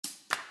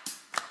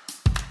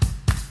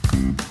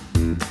Hi,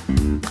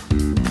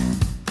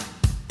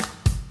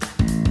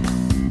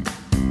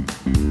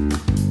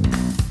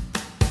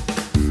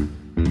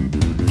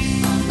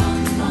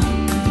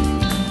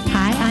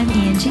 I'm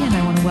Angie, and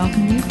I want to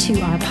welcome you to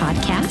our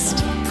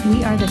podcast.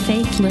 We are the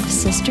Faith Lift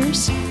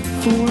Sisters,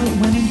 for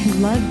women who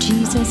love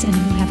Jesus and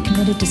who have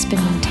committed to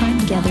spending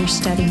time together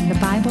studying the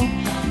Bible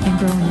and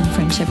growing in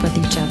friendship with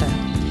each other.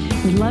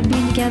 We love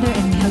being together,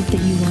 and we hope that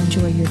you will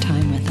enjoy your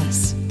time with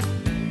us.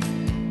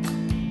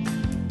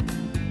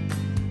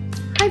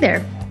 Hi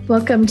there.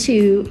 Welcome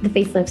to the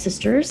Faith Lift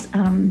Sisters.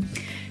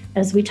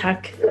 As we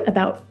talk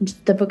about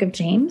the book of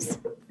James,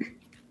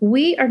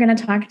 we are going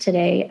to talk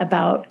today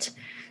about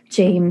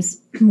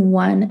James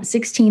 1,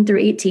 16 through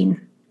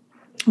 18,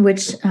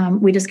 which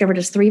we discovered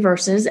is 3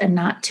 verses and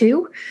not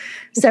 2.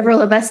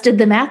 Several of us did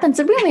the math and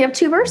said, we only have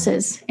 2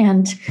 verses.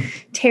 And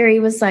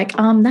Terry was like,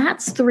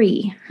 that's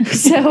 3.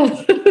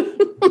 So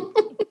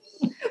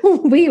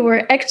we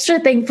were extra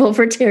thankful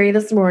for Terry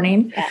this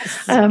morning.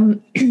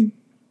 Yes.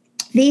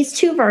 These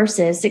 2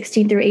 verses,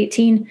 16 through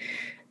 18,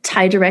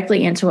 tie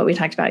directly into what we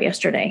talked about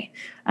yesterday,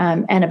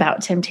 and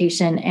about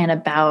temptation and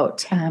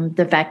about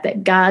the fact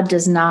that God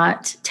does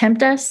not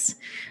tempt us,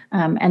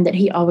 and that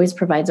he always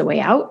provides a way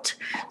out.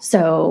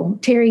 So,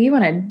 Terry, you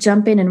want to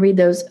jump in and read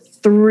those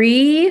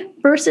 3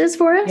 verses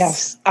for us?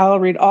 Yes, I'll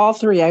read all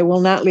 3. I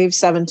will not leave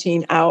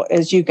 17 out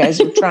as you guys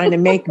are trying to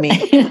make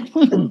me.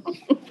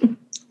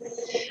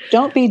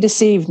 Don't be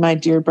deceived, my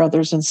dear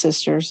brothers and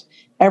sisters.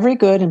 Every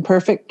good and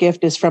perfect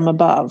gift is from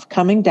above,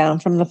 coming down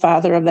from the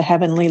Father of the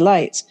heavenly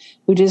lights,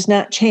 who does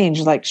not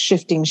change like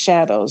shifting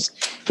shadows.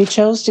 He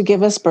chose to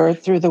give us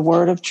birth through the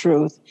word of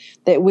truth,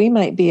 that we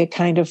might be a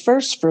kind of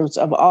first fruits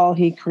of all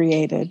he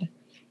created.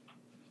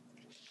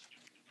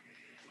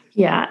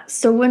 Yeah.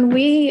 So when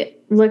we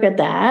look at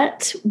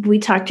that, we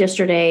talked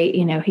yesterday,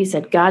 he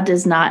said, God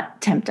does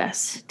not tempt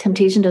us.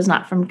 Temptation does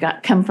not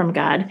come from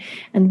God.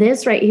 And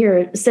this right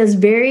here says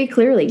very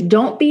clearly,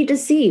 don't be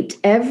deceived.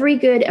 Every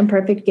good and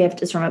perfect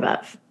gift is from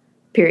above,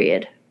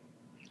 period.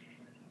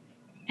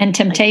 And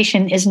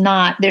temptation is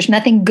not, there's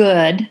nothing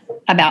good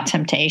about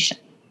temptation.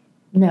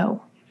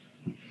 No.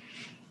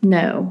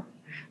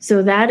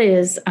 So that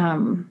is,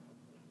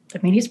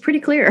 he's pretty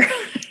clear.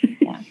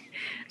 Yeah.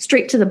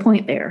 Straight to the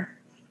point there.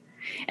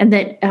 And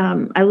that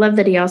I love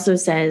that he also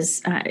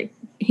says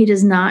he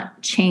does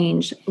not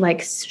change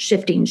like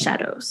shifting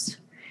shadows.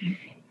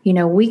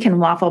 We can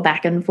waffle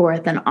back and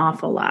forth an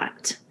awful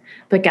lot,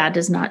 but God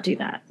does not do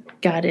that.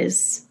 God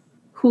is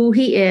who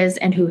he is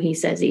and who he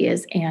says he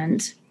is,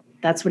 and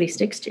that's what he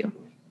sticks to.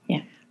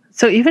 Yeah.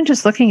 So even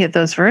just looking at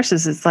those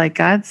verses, it's like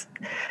God's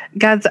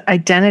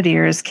identity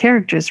or his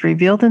character is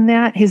revealed in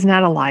that. He's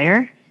not a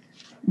liar.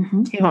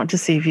 Mm-hmm. He won't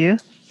deceive you.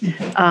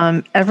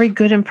 Mm-hmm. Every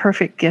good and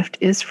perfect gift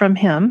is from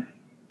him.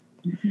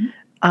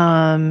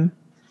 Mm-hmm.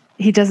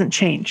 He doesn't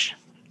change.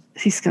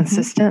 He's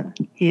consistent.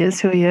 Mm-hmm. He is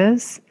who he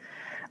is.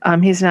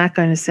 He's not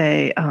going to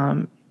say,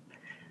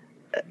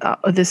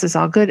 this is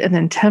all good, and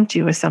then tempt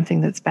you with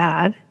something that's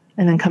bad,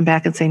 and then come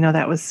back and say, no,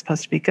 that was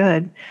supposed to be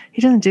good.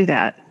 He doesn't do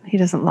that. He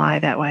doesn't lie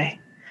that way.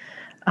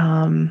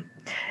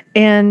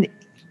 And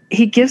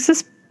he gives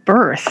us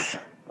birth.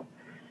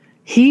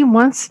 He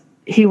wants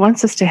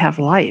us to have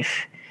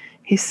life.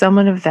 He's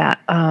someone of that,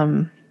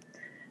 and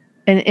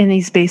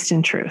he's based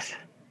in truth.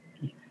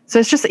 So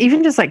it's just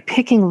like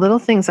picking little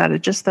things out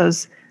of just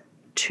those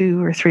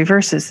 2 or 3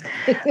 verses.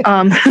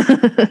 And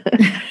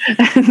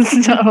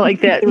stuff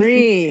like that.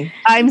 3.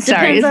 I'm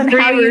sorry. Depends on it's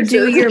 3 how you verses.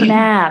 do your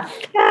math.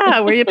 Yeah,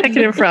 where are you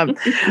picking it from?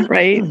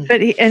 Right?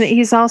 But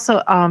he's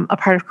also a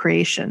part of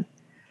creation.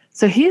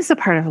 So he's a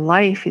part of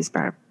life. He's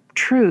part of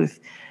truth,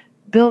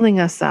 building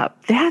us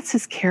up. That's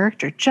his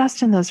character,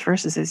 just in those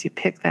verses as you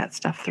pick that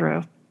stuff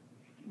through.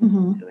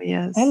 Mm-hmm. Who he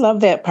is. I love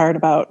that part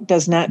about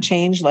does not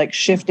change like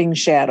shifting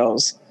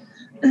shadows.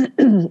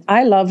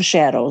 I love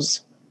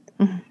shadows.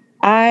 Mm-hmm.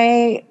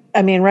 I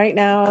mean, right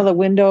now, the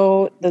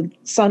window, the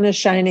sun is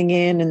shining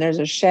in and there's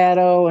a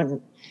shadow,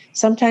 and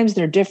sometimes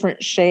they're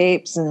different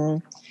shapes.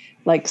 And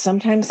like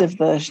sometimes if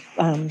the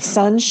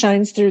sun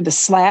shines through the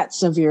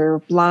slats of your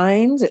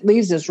blinds, it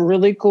leaves this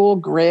really cool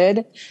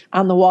grid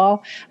on the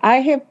wall. I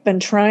have been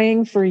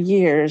trying for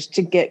years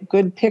to get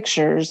good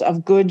pictures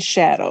of good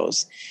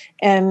shadows,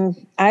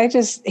 and I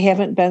just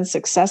haven't been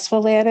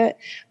successful at it.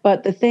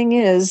 But the thing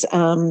is,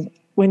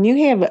 when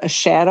you have a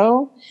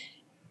shadow,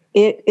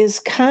 it is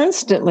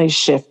constantly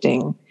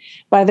shifting.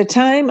 By the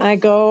time I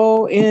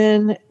go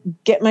in,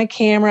 get my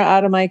camera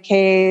out of my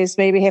case,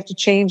 maybe have to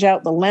change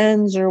out the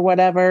lens or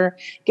whatever,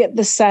 get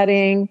the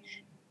setting,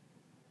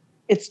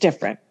 it's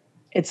different.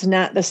 It's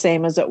not the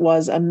same as it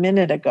was a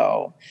minute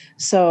ago.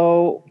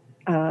 So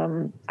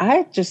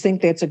I just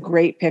think that's a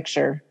great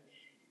picture,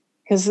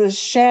 because the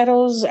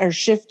shadows are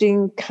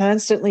shifting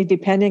constantly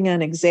depending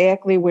on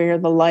exactly where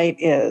the light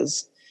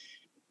is.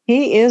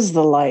 He is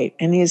the light,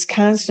 and he's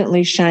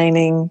constantly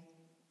shining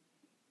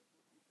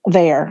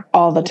there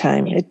all the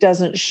time. It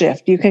doesn't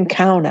shift. You can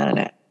count on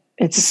it.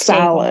 It's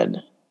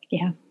solid.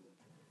 Yeah.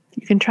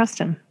 You can trust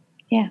him.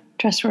 Yeah.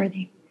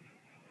 Trustworthy.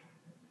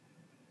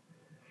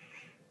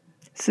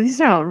 So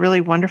these are all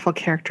really wonderful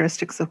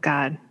characteristics of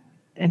God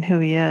and who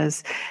he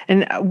is.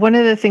 And one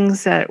of the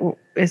things that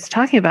it's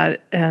talking about,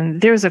 and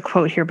there's a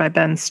quote here by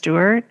Ben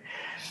Stewart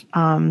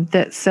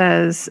that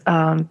says,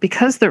 and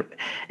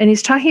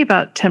he's talking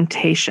about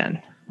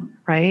temptation,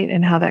 right?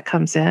 And how that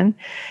comes in.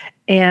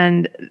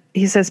 And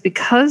he says,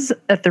 because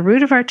at the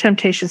root of our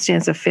temptation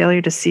stands a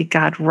failure to see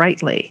God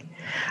rightly.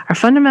 Our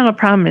fundamental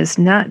problem is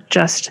not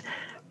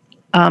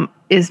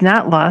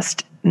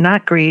lust,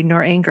 not greed,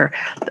 nor anger.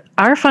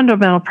 Our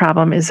fundamental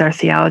problem is our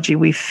theology.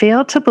 We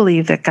fail to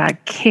believe that God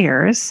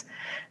cares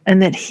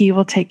and that he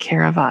will take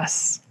care of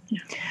us. Yeah.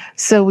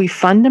 So we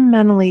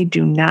fundamentally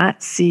do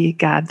not see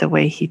God the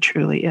way he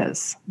truly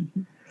is.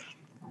 Mm-hmm.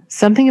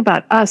 Something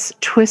about us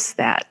twists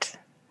that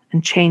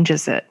and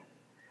changes it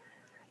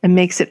and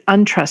makes it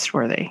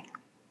untrustworthy.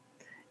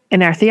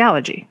 In our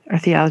theology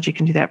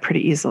can do that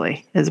pretty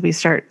easily as we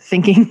start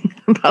thinking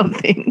about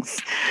things.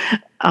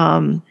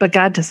 But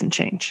God doesn't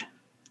change.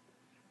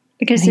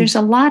 Because there's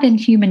a lot in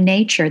human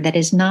nature that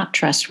is not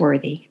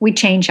trustworthy. We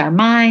change our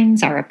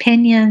minds, our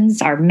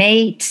opinions, our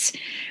mates.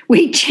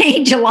 We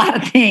change a lot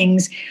of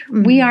things.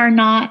 Mm-hmm. We are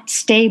not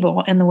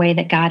stable in the way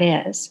that God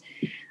is.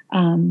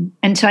 And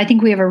so I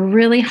think we have a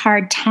really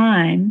hard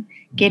time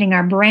getting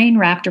our brain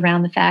wrapped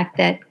around the fact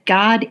that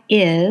God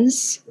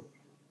is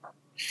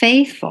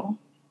faithful.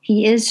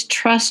 He is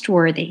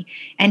trustworthy,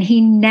 and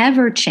he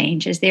never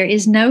changes. There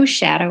is no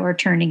shadow or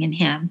turning in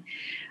him.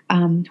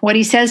 What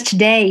he says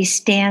today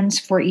stands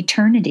for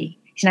eternity.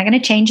 He's not going to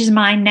change his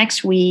mind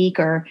next week,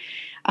 or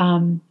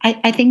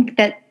I think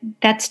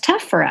that's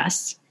tough for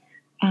us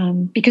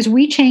because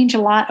we change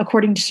a lot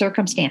according to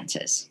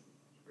circumstances,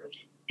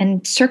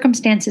 and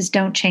circumstances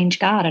don't change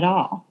God at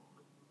all.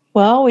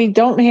 Well, we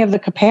don't have the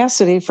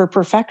capacity for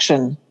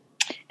perfection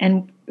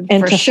and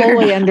to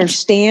fully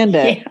understand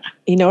it. Yeah.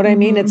 You know what I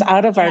mean? It's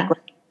out of our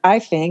grasp, I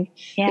think,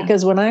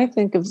 because when I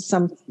think of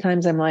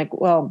sometimes I'm like,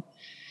 well,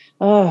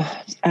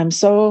 I'm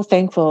so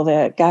thankful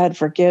that God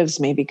forgives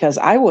me because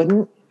I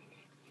wouldn't.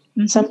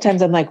 Mm-hmm.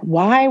 Sometimes I'm like,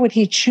 why would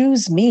he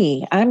choose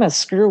me? I'm a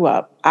screw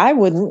up. I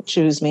wouldn't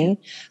choose me.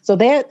 So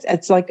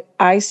it's like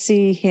I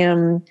see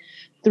him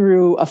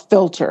through a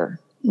filter,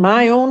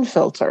 my own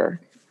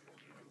filter,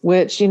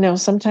 which,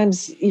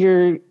 sometimes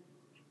you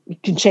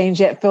can change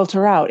that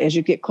filter out as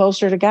you get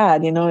closer to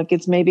God. It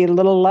gets maybe a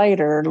little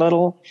lighter,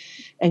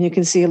 and you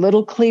can see a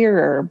little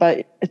clearer,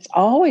 but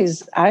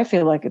I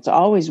feel like it's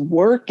always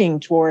working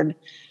toward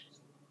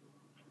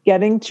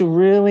getting to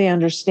really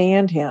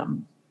understand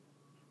him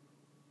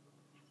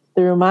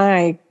through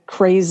my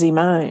crazy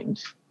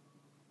mind.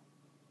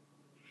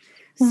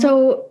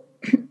 So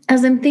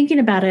as I'm thinking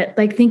about it,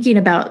 like thinking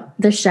about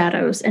the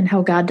shadows and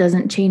how God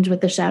doesn't change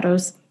with the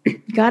shadows,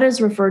 God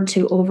is referred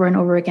to over and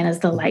over again as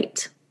the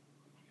light.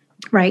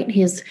 Right?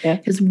 His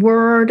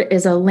word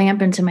is a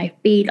lamp unto my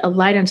feet, a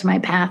light unto my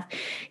path.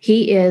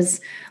 He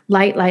is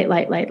light, light,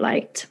 light, light,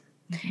 light.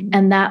 Mm-hmm.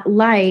 And that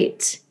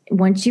light,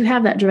 once you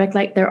have that direct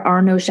light, there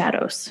are no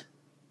shadows.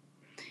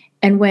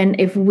 And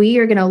if we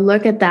are going to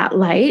look at that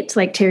light,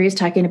 like Terry's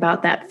talking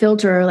about, that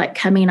filter, like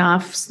coming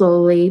off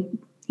slowly,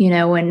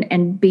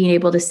 and being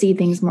able to see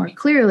things more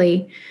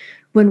clearly,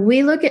 when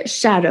we look at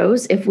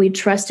shadows, if we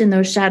trust in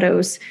those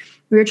shadows,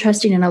 we're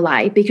trusting in a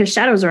lie, because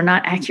shadows are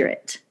not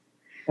accurate.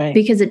 Right.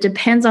 Because it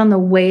depends on the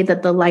way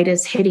that the light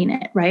is hitting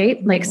it,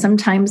 right? Like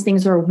sometimes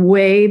things are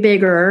way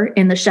bigger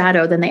in the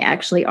shadow than they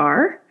actually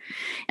are.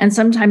 And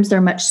sometimes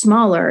they're much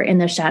smaller in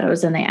the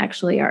shadows than they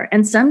actually are.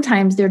 And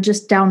sometimes they're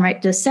just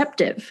downright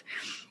deceptive.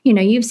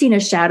 You've seen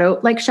a shadow,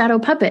 like shadow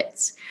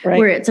puppets, right,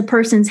 where it's a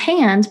person's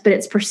hand, but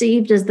it's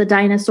perceived as the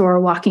dinosaur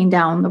walking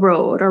down the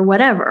road or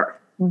whatever.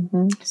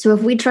 Mm-hmm. So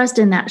if we trust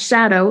in that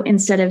shadow,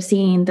 instead of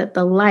seeing that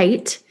the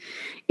light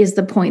is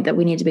the point that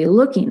we need to be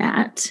looking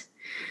at,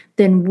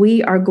 then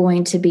we are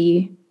going to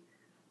be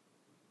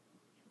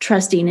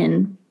trusting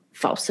in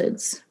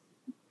falsehoods.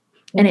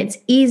 And it's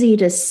easy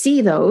to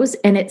see those,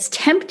 and it's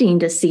tempting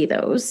to see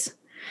those,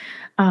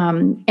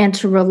 and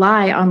to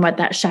rely on what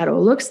that shadow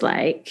looks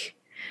like.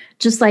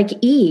 Just like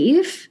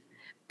Eve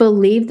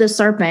believed the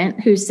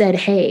serpent who said,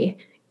 hey,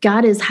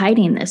 God is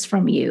hiding this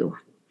from you,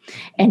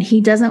 and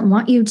he doesn't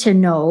want you to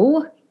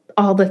know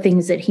all the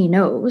things that he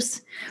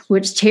knows,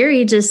 which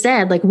Terry just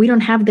said, like, we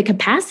don't have the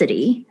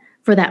capacity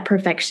for that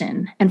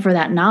perfection and for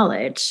that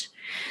knowledge.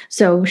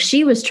 So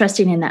she was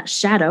trusting in that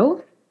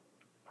shadow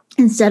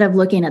instead of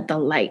looking at the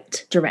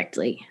light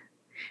directly.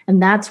 And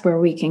that's where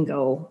we can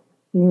go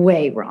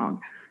way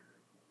wrong.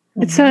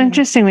 It's so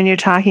interesting when you're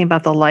talking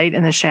about the light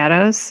and the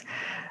shadows.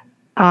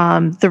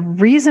 The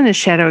reason a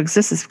shadow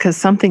exists is because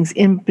something's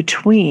in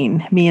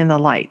between me and the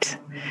light.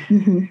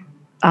 Mm-hmm.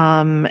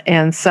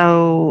 And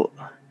so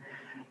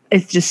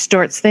it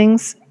distorts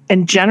things.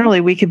 And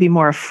generally we could be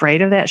more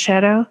afraid of that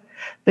shadow.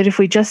 But if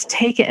we just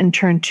take it and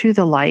turn to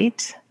the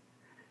light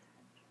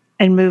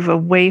and move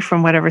away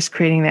from whatever's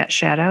creating that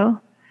shadow,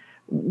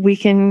 we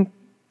can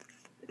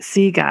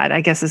see God,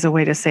 I guess is a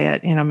way to say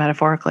it,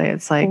 metaphorically.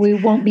 It's like we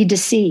won't be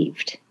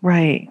deceived.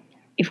 Right.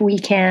 If we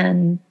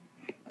can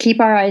keep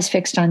our eyes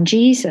fixed on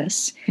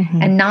Jesus,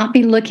 mm-hmm, and not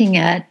be looking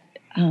at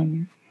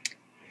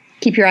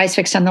Keep your eyes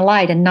fixed on the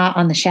light and not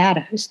on the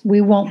shadows.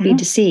 We won't be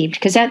deceived,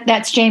 because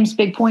that's James'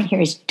 big point here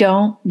is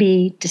don't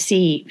be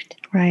deceived.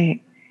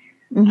 Right.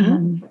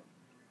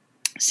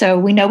 So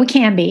we know we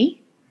can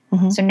be.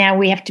 So now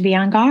we have to be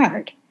on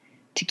guard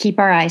to keep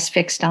our eyes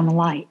fixed on the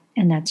light,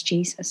 and that's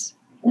Jesus.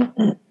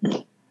 So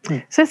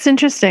that's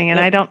interesting, and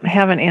I don't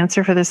have an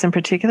answer for this in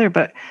particular,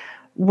 but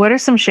what are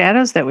some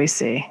shadows that we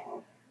see?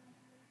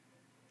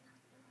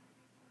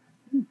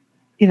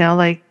 You know,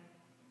 like,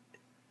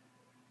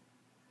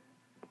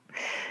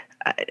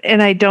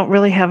 and I don't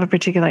really have a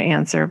particular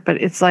answer,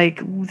 but it's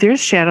like there's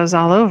shadows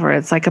all over.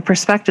 It's like a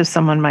perspective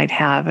someone might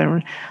have,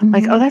 and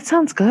like, oh, that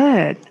sounds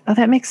good. Oh,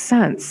 that makes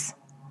sense.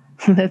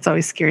 That's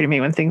always scary to me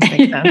when things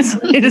make sense.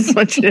 I just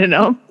want you to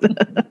know.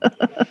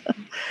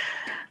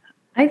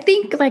 I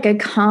think like a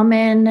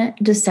common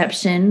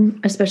deception,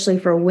 especially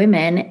for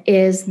women,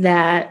 is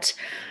that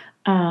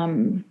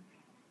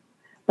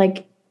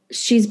like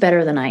she's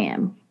better than I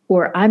am,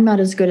 or I'm not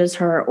as good as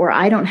her, or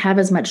I don't have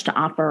as much to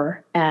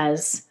offer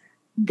as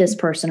this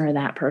person or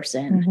that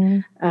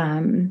person.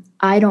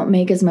 I don't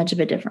make as much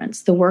of a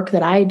difference. The work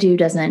that I do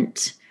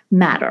doesn't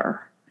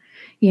matter.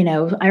 You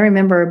know, I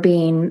remember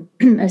being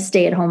a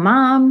stay-at-home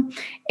mom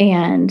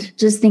and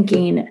just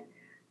thinking,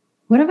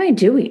 what am I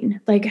doing?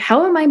 Like,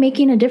 how am I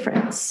making a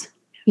difference?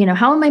 You know,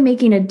 how am I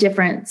making a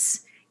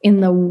difference in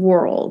the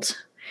world?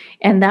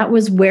 And that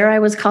was where I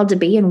was called to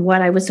be and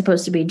what I was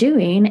supposed to be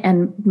doing.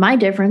 And my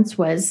difference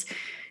was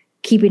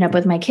keeping up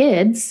with my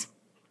kids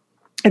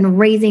and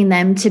raising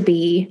them to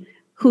be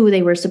who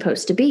they were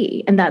supposed to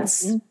be. And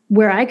that's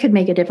where I could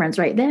make a difference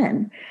right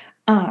then.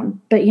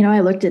 But, you know,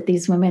 I looked at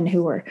these women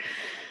who were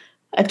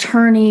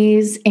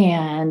attorneys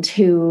and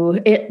who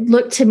it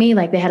looked to me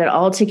like they had it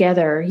all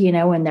together, you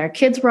know, and their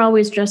kids were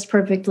always dressed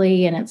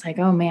perfectly. And it's like,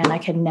 oh man, I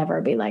could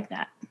never be like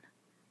that.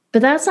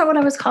 But that's not what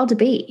I was called to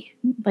be.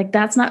 Like,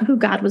 that's not who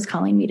God was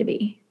calling me to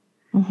be.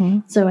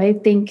 So I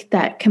think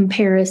that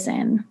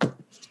comparison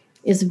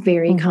is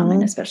very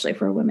common, especially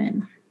for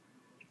women.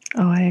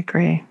 Oh, I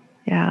agree.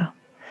 Yeah.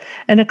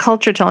 And a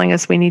culture telling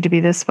us we need to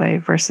be this way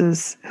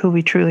versus who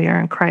we truly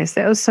are in Christ.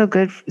 That was so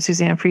good,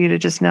 Suzanne, for you to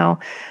just know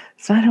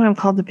it's not who I'm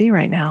called to be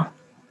right now.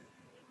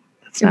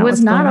 It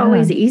was not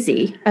always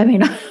easy. I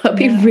mean, I'll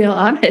be real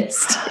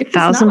honest.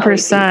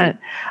 1,000%.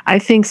 I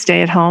think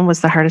stay at home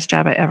was the hardest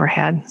job I ever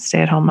had. Stay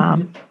at home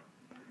mom.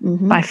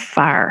 By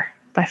far.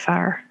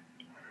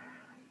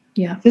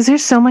 Yeah. Because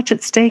there's so much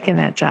at stake in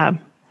that job.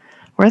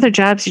 Where other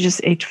jobs, you just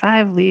 8 to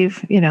 5,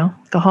 leave, you know,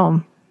 go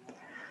home.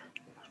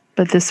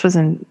 But this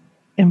wasn't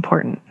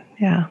important.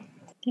 Yeah.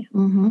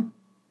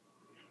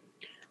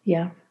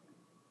 Yeah.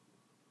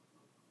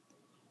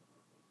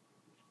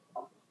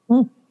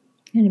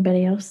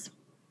 Anybody else?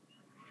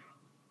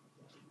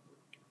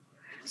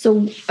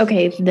 So,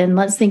 okay, then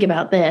let's think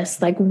about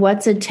this. Like,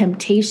 what's a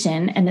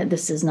temptation? And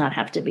this does not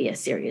have to be a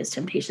serious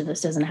temptation.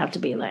 This doesn't have to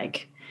be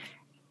like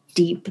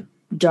deep,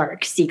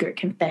 dark, secret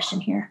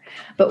confession here.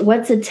 But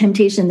what's a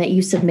temptation that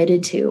you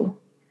submitted to?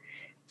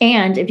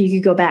 And if you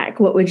could go back,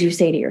 what would you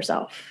say to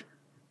yourself?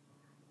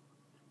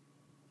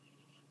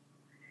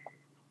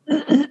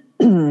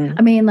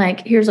 I mean,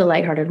 like, here's a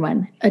lighthearted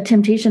one. A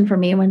temptation for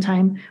me one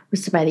time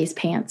was to buy these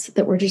pants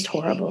that were just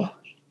horrible,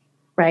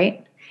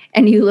 right?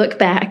 And you look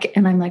back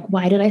and I'm like,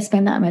 why did I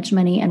spend that much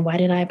money? And why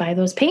did I buy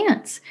those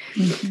pants?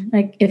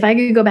 Like, if I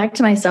could go back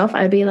to myself,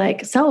 I'd be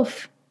like,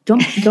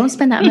 don't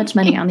spend that much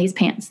money on these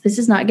pants. This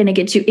is not going to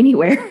get you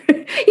anywhere.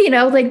 You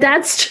know, like,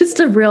 that's just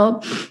a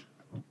real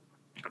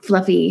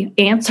fluffy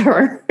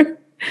answer.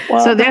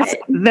 Well, so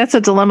that's a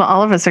dilemma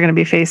all of us are going to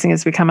be facing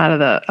as we come out of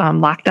the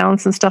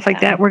lockdowns and stuff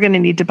like that. We're going to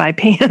need to buy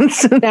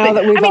pants. Now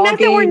that not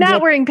that we're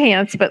not wearing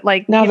pants, but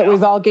like now that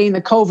we've all gained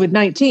the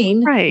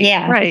COVID-19. Right.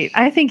 Yeah. Right.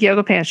 I think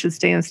yoga pants should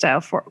stay in style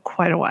for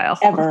quite a while.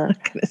 Ever.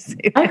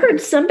 I heard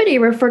somebody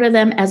refer to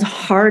them as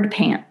hard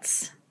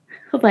pants.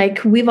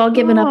 Like, we've all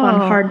given up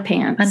on hard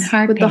pants.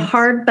 With the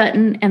hard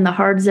button and the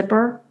hard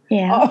zipper.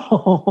 Yeah.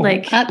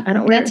 Like, I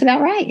don't wear. That's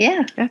about right.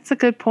 Yeah. That's a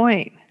good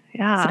point.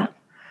 Yeah.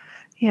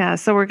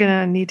 So we're going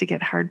to need to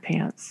get hard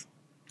pants.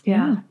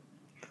 Yeah.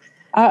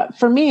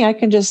 For me, I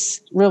can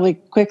just really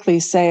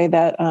quickly say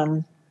that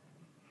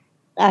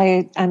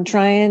I'm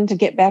trying to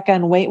get back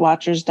on Weight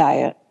Watchers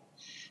diet.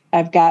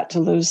 I've got to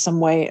lose some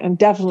weight and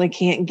definitely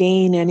can't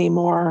gain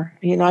anymore.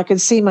 You know, I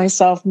could see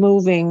myself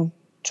moving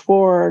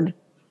toward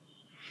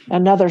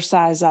another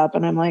size up,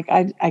 and I'm like,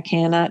 I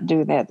cannot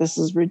do that. This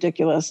is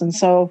ridiculous. And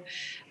so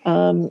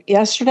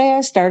yesterday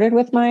I started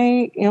with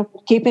my,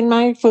 keeping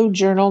my food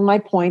journal, my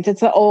point.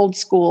 It's the old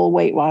school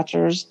Weight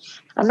Watchers.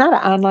 I'm not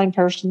an online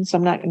person, so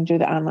I'm not going to do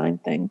the online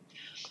thing.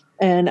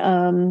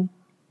 And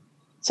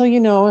so,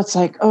 it's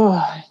like,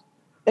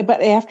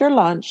 but after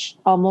lunch,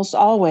 almost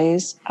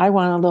always, I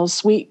want a little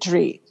sweet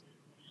treat.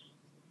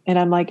 And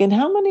I'm like, and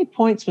how many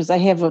points was I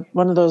have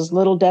one of those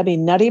Little Debbie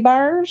Nutty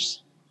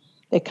Bars?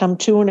 They come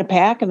 2 in a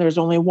pack, and there's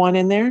only 1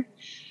 in there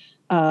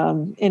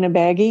in a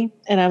baggie.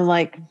 And I'm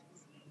like,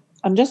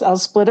 I'll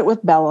split it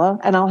with Bella,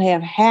 and I'll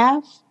have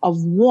half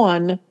of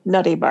 1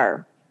 Nutty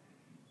Bar.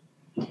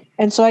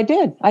 And so I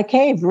did. I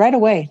caved right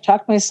away,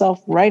 talked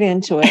myself right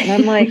into it. And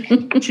I'm like,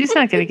 She's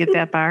not going to get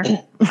that bar.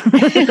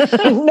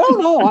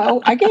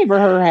 no, I gave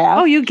her half.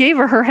 Oh, you gave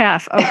her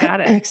half. Oh,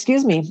 got it.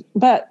 Excuse me.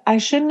 But I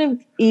shouldn't have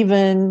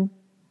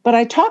but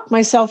I talked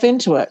myself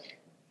into it.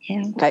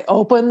 Yeah. I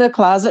opened the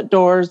closet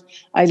doors.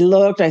 I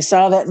looked, I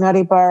saw that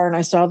nutty bar and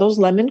I saw those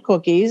lemon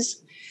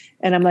cookies.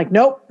 And I'm like,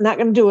 nope, not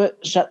going to do it.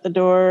 Shut the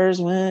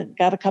doors, went,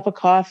 got a cup of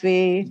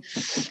coffee.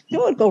 You know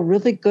what would go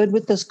really good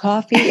with this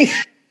coffee?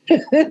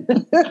 Got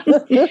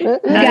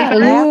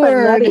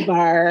nutty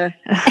bar.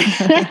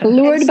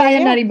 Lured by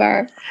a nutty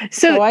bar.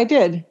 So I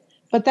did.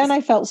 But then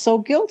I felt so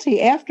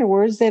guilty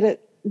afterwards that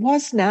it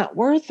was not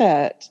worth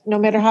it, no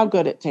matter how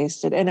good it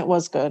tasted. And it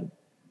was good.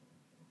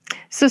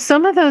 So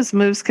some of those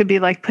moves could be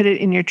like put it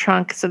in your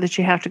trunk so that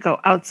you have to go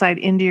outside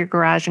into your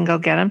garage and go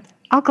get them.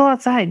 I'll go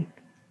outside.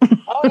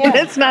 Oh, yeah.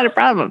 That's not a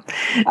problem.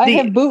 I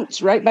have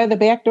boots right by the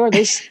back door.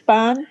 They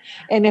spawn.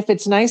 And if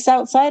it's nice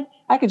outside,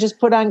 I could just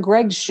put on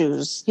Greg's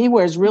shoes. He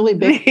wears really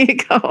big. There you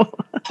go.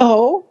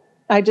 toe.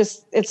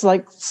 It's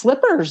like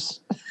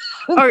slippers.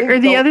 Or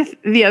the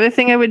other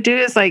thing I would do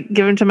is like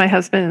give them to my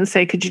husband and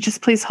say, could you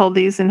just please hold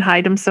these and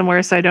hide them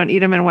somewhere so I don't eat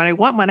them? And when I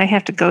want one, I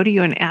have to go to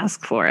you and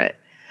ask for it.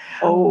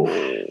 Oh,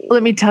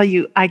 let me tell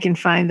you, I can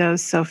find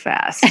those so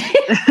fast.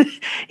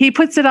 He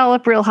puts it all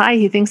up real high.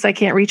 He thinks I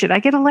can't reach it. I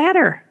get a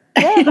ladder.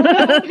 Yeah,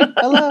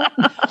 hello.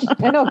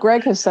 I know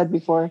Greg has said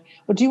before,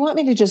 well, do you want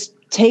me to just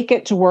take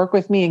it to work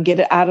with me and get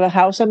it out of the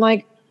house? I'm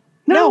like,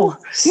 no.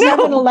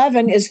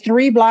 7-Eleven is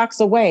 3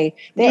 blocks away.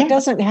 That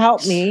doesn't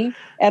help me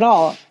at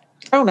all.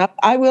 Grown up,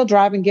 I will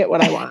drive and get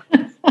what I want.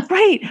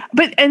 Right.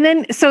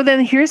 So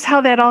then here's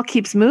how that all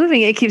keeps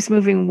moving. It keeps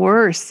moving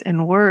worse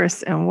and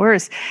worse and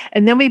worse.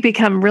 And then we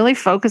become really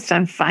focused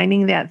on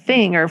finding that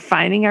thing or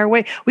finding our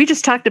way. We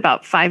just talked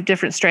about 5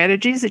 different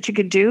strategies that you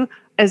could do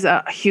as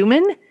a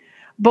human.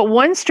 But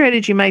one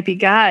strategy might be,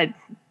 God,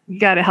 you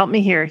got to help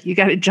me here. You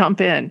got to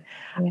jump in.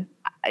 Yeah.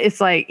 It's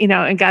like,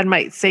 and God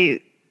might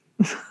say,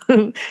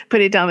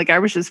 put it down the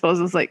garbage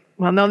disposal. It's like,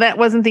 well, no, that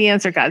wasn't the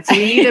answer, God. So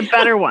we need a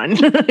better one,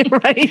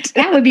 right?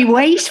 That would be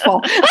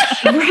wasteful.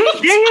 Right?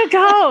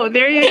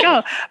 There you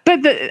go.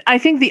 But I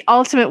think the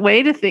ultimate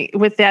way to think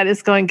with that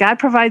is going, God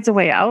provides a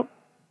way out.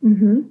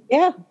 Mm-hmm.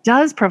 Yeah.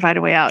 Does provide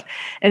a way out.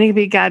 And it can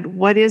be, God,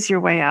 what is your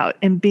way out?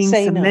 And being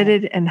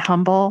submitted and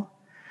humble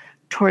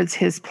towards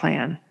his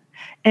plan.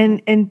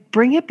 And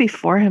bring it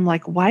before him.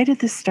 Like, why did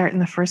this start in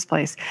the first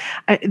place?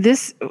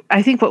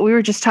 I think what we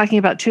were just talking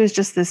about too is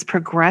just this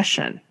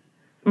progression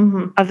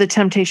of the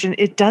temptation.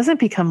 It doesn't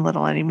become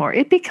little anymore.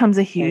 It becomes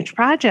a huge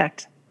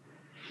project.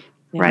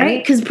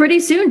 Right? Because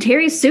pretty soon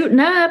Terry's suiting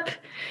up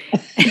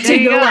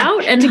to go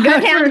out and to go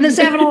down to the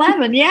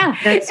 7-Eleven. Yeah.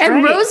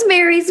 And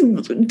Rosemary's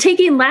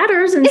taking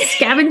ladders and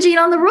scavenging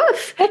on the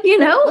roof,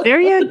 There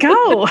you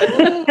go.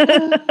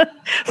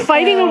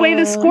 Fighting away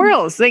the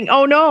squirrels, saying,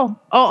 oh no.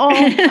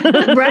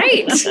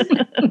 Right.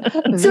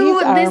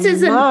 So this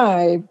is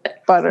my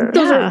butter.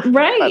 Those are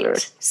right. Butter.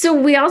 So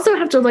we also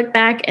have to look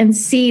back and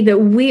see that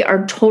we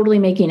are totally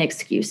making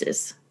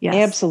excuses. Yes.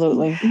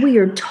 Absolutely. We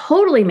are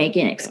totally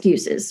making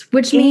excuses,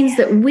 which means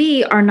that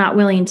we are not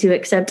willing to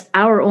accept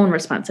our own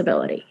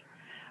responsibility.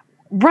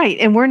 Right.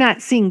 And we're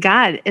not seeing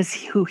God as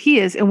who he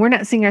is, and we're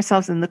not seeing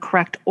ourselves in the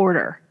correct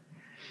order.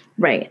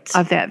 Right.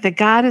 Of that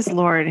God is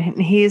Lord,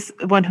 and he's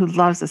the one who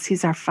loves us.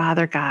 He's our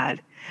Father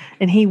God,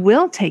 and he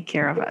will take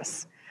care of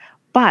us.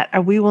 But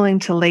are we willing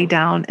to lay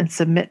down and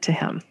submit to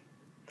him?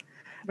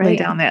 Right. Lay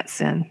down that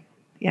sin.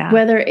 Yeah.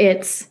 Whether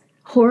it's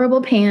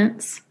horrible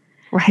pants,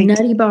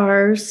 nutty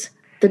bars,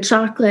 the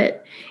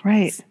chocolate,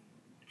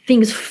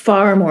 things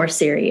far more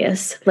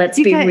serious. Let's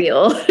be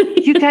real.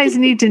 You guys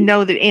need to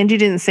know that Angie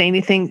didn't say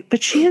anything,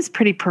 but she is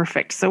pretty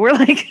perfect. So we're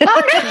like,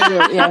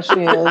 yeah,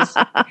 she is.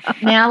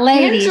 Now,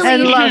 ladies,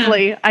 and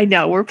lovely. I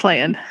know we're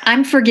playing.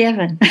 I'm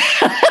forgiven.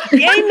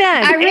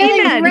 Amen. I really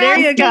Amen. There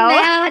you go.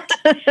 That.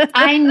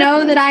 I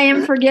know that I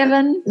am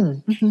forgiven.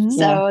 Mm-hmm.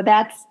 So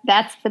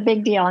that's the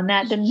big deal, and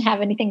that didn't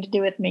have anything to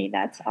do with me.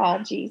 That's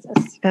all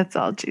Jesus. That's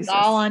all Jesus. It's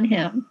all on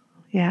him.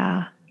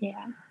 Yeah.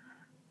 Yeah.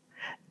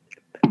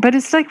 But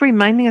it's like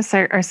reminding us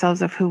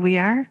ourselves of who we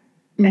are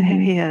and who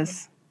he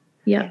is.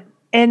 Yeah.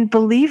 And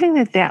believing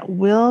that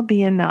will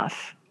be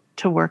enough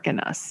to work in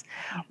us.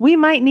 We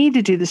might need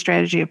to do the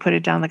strategy of put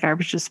it down the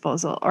garbage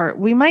disposal, or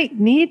we might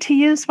need to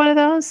use one of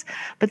those,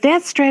 but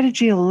that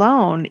strategy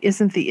alone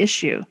isn't the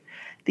issue.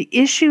 The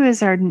issue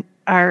is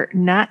our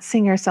not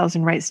seeing ourselves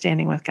in right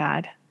standing with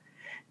God,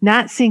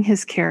 not seeing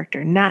his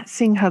character, not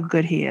seeing how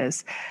good he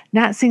is,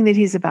 not seeing that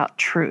he's about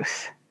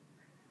truth.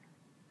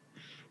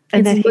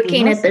 And it's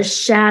looking at the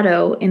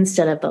shadow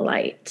instead of the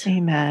light.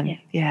 Amen.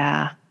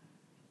 Yeah.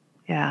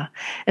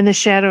 And the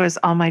shadow is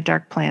all my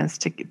dark plans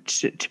to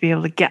be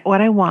able to get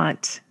what I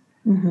want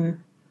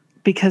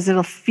because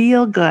it'll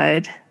feel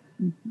good.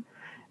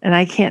 And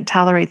I can't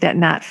tolerate that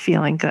not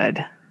feeling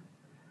good.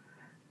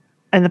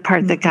 And the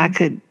part that God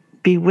could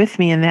be with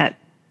me in that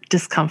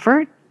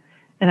discomfort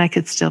and I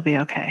could still be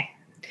okay.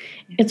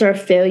 It's our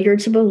failure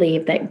to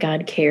believe that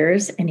God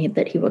cares and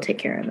that he will take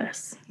care of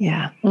us.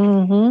 Yeah.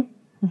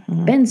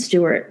 Ben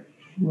Stewart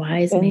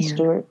Wise Ben man.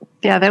 Stewart.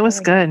 Yeah, that was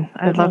good.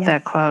 I love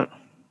that quote.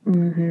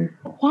 Mm-hmm.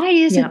 Why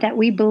is Yeah. it that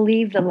we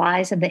believe the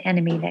lies of the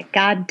enemy, that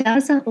God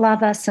doesn't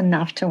love us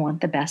enough to want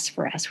the best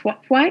for us?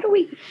 Why do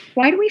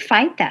we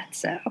fight that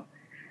so?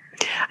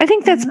 I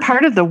think that's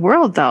part of the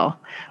world, though.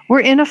 We're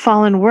in a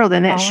fallen world,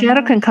 and that Fallen shadow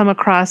world. can come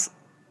across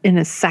in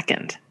a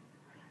second.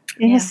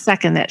 In Yeah. a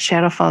second, that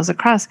shadow falls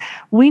across.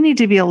 We need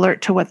to be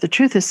alert to what the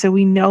truth is, so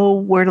we know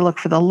where to look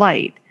for the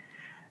light.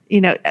 You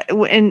know,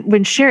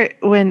 when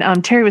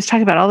Terry was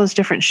talking about all those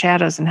different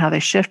shadows and how they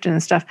shifted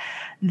and stuff,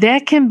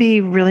 that can be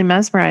really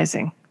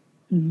mesmerizing.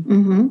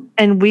 Mm-hmm.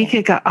 And we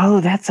could go, oh,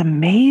 that's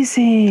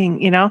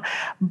amazing, you know.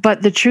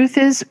 But the truth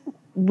is,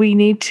 we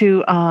need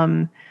to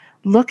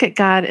look at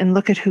God and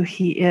look at who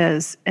He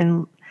is,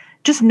 and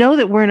just know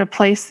that we're in a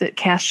place that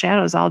casts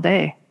shadows all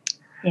day.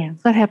 Yeah.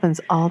 That happens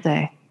all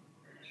day.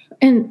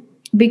 And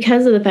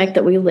because of the fact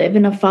that we live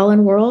in a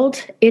fallen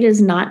world, it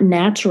is not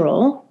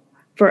natural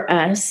for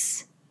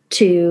us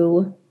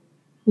to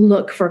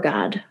look for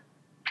God.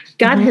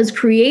 God has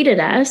created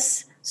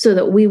us so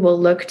that we will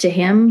look to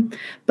Him,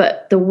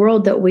 but the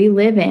world that we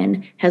live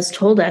in has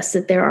told us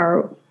that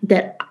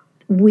that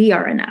we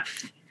are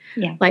enough.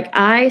 Yeah. Like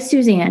I,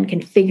 Suzanne,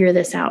 can figure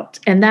this out.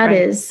 And that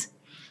is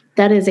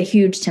a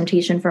huge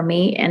temptation for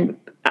me. And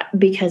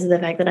because of the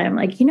fact that I'm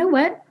like, you know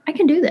what? I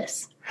can do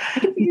this. I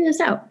can figure this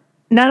out.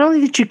 Not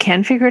only that you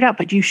can figure it out,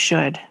 but you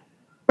should.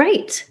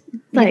 Right.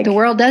 Like the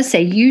world does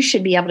say you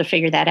should be able to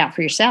figure that out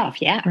for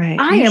yourself. Yeah. Right.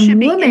 I You am should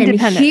be woman.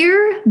 independent.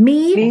 Hear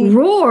me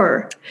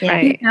roar.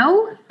 Right. You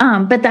know?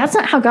 But that's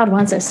not how God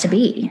wants us to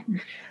be.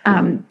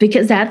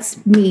 Because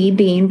that's me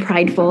being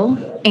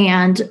prideful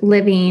and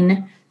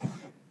living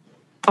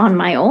on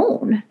my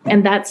own.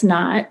 And that's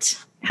not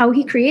how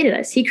He created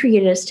us. He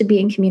created us to be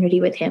in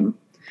community with Him.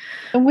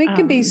 And we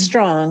can be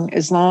strong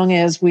as long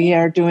as we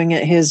are doing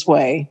it His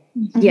way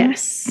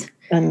Yes.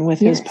 and with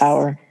His Yes.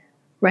 power.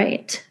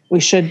 Right. We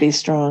should be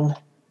strong.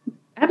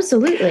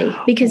 Absolutely.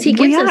 Because He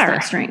We gives us are.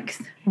 that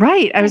strength.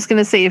 Right. I was going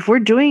to say, if we're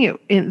doing it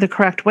in the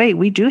correct way,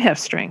 we do have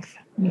strength.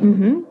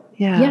 Mm-hmm.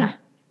 Yeah.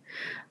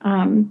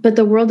 Yeah. But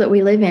the world that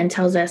we live in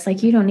tells us,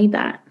 like, you don't need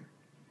that.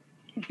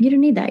 You don't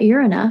need that.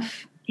 You're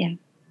enough. Yeah.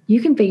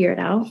 You can figure it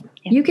out.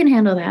 Yeah. You can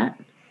handle that.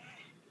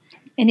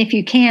 And if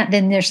you can't,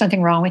 then there's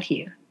something wrong with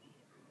you.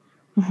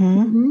 Mm-hmm.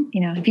 Mm-hmm.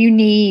 You know, if you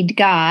need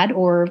God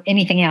or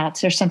anything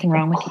else, there's something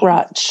wrong with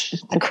Crutch. you.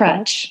 A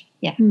crutch.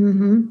 Yeah.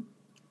 Mm-hmm.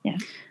 Yeah.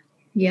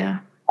 Yeah.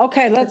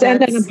 Okay, let's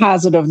end on a that's-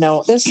 positive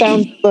note. This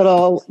sounds a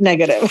little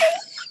negative.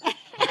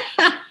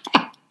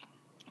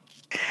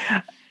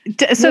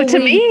 So Well, to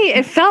me,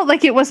 it felt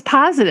like it was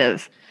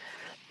positive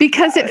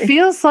because it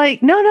feels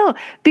like, no.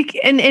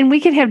 And we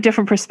can have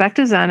different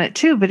perspectives on it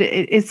too, but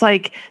it's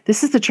like,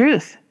 this is the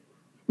truth.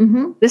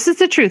 Mm-hmm. This is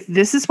the truth.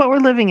 This is what we're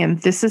living in.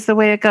 This is the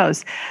way it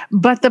goes.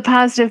 But the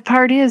positive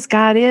part is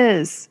God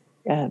is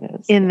Yeah, it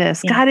is. in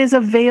this. Yeah. God is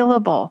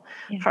available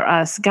Yeah. for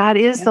us. God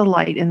is the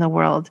light in the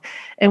world,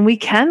 and we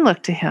can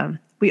look to Him.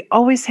 We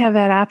always have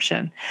that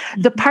option.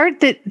 The part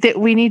that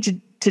we need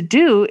to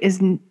do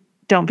is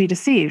don't be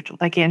deceived,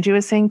 like Angie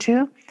was saying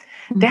too.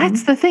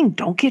 That's the thing.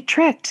 Don't get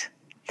tricked.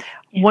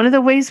 Yeah. One of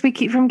the ways we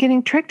keep from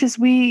getting tricked is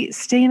we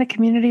stay in a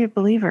community of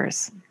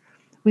believers.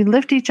 We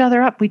lift each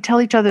other up. We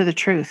tell each other the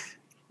truth.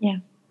 Yeah.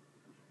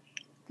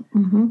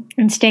 Mm-hmm.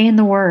 And stay in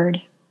the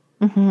Word.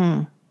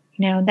 Mm-hmm.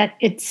 You know, that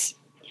it's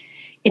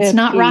That's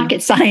not key.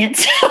 rocket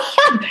science.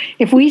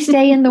 If we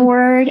stay in the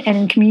Word and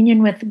in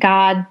communion with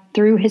God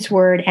through His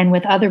Word and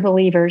with other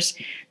believers,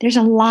 there's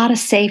a lot of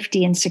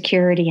safety and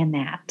security in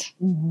that.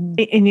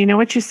 And you know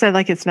what you said,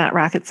 like it's not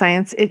rocket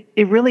science.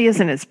 It really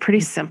isn't. It's pretty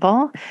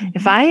simple.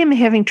 If I am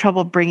having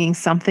trouble bringing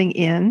something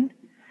in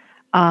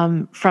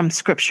from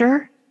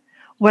Scripture,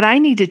 what I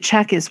need to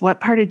check is what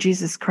part of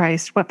Jesus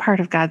Christ, what part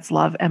of God's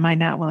love am I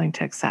not willing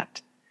to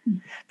accept?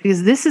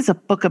 Because this is a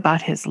book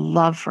about His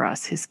love for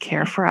us, His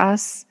care for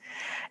us.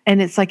 And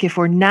it's like, if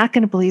we're not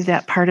going to believe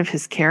that part of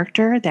His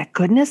character, that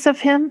goodness of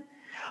Him,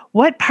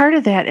 what part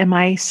of that am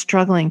I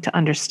struggling to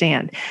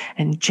understand?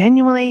 And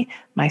genuinely,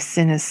 my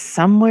sin is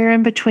somewhere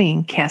in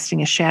between,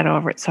 casting a shadow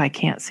over it so I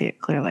can't see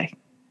it clearly.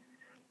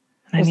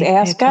 And I Just need to pay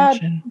ask God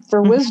attention.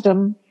 for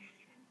wisdom.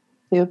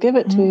 He'll give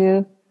it to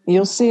you.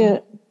 You'll see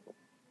it.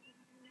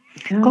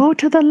 Go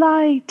to the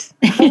light.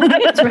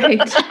 That's right.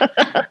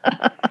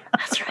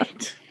 That's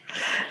right.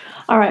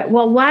 All right.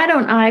 Well, why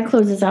don't I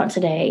close this out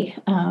today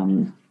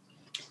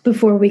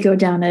before we go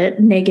down a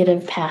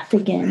negative path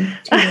again?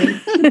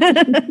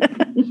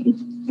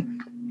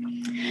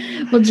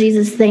 Well,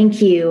 Jesus,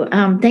 thank you.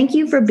 Thank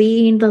you for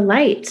being the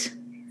light.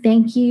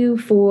 Thank you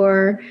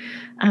for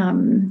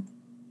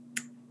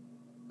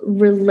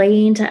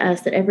relaying to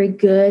us that every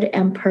good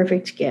and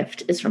perfect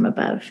gift is from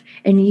above.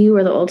 And you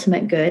are the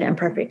ultimate good and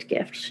perfect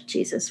gift,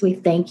 Jesus. We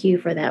thank you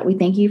for that. We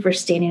thank you for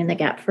standing in the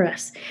gap for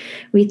us.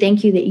 We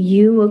thank you that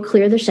you will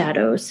clear the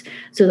shadows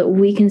so that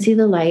we can see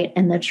the light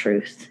and the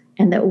truth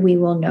and that we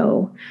will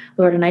know,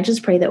 Lord. And I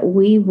just pray that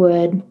we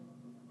would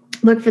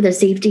look for the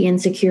safety and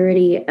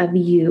security of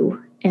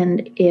you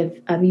and if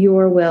of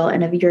your will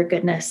and of your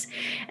goodness,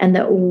 and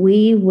that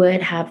we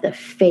would have the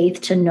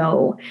faith to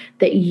know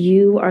that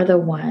you are the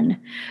one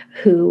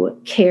who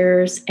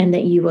cares and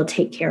that you will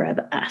take care of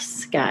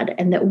us, God,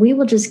 and that we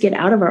will just get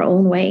out of our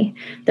own way,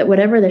 that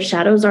whatever the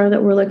shadows are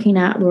that we're looking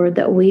at, Lord,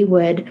 that we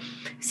would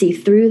see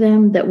through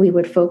them, that we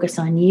would focus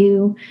on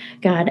you,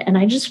 God. And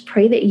I just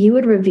pray that you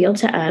would reveal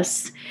to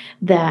us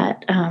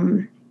that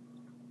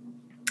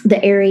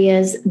the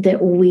areas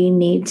that we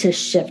need to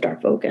shift our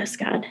focus,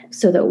 God,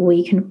 so that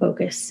we can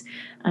focus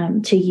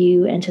to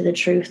you and to the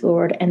truth,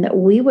 Lord, and that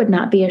we would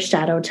not be a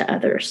shadow to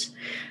others,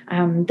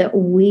 that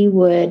we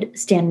would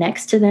stand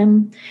next to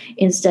them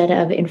instead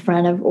of in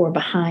front of or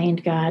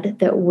behind, God,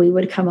 that we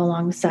would come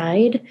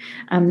alongside,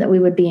 that we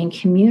would be in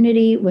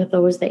community with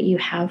those that you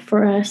have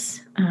for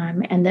us,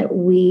 and that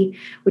we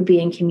would be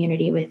in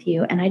community with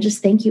you. And I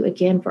just thank you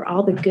again for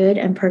all the good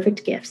and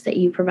perfect gifts that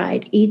you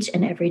provide each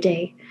and every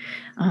day.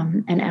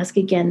 And ask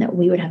again that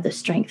we would have the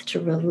strength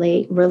to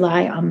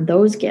rely on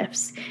those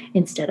gifts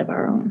instead of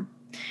our own.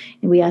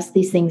 And we ask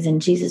these things in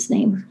Jesus'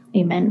 name.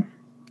 Amen.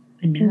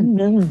 Amen.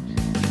 Amen.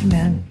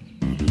 Amen.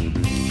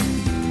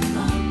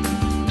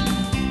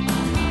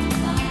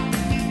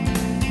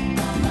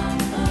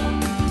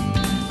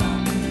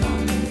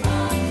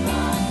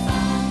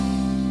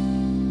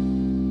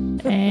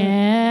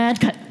 And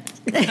cut.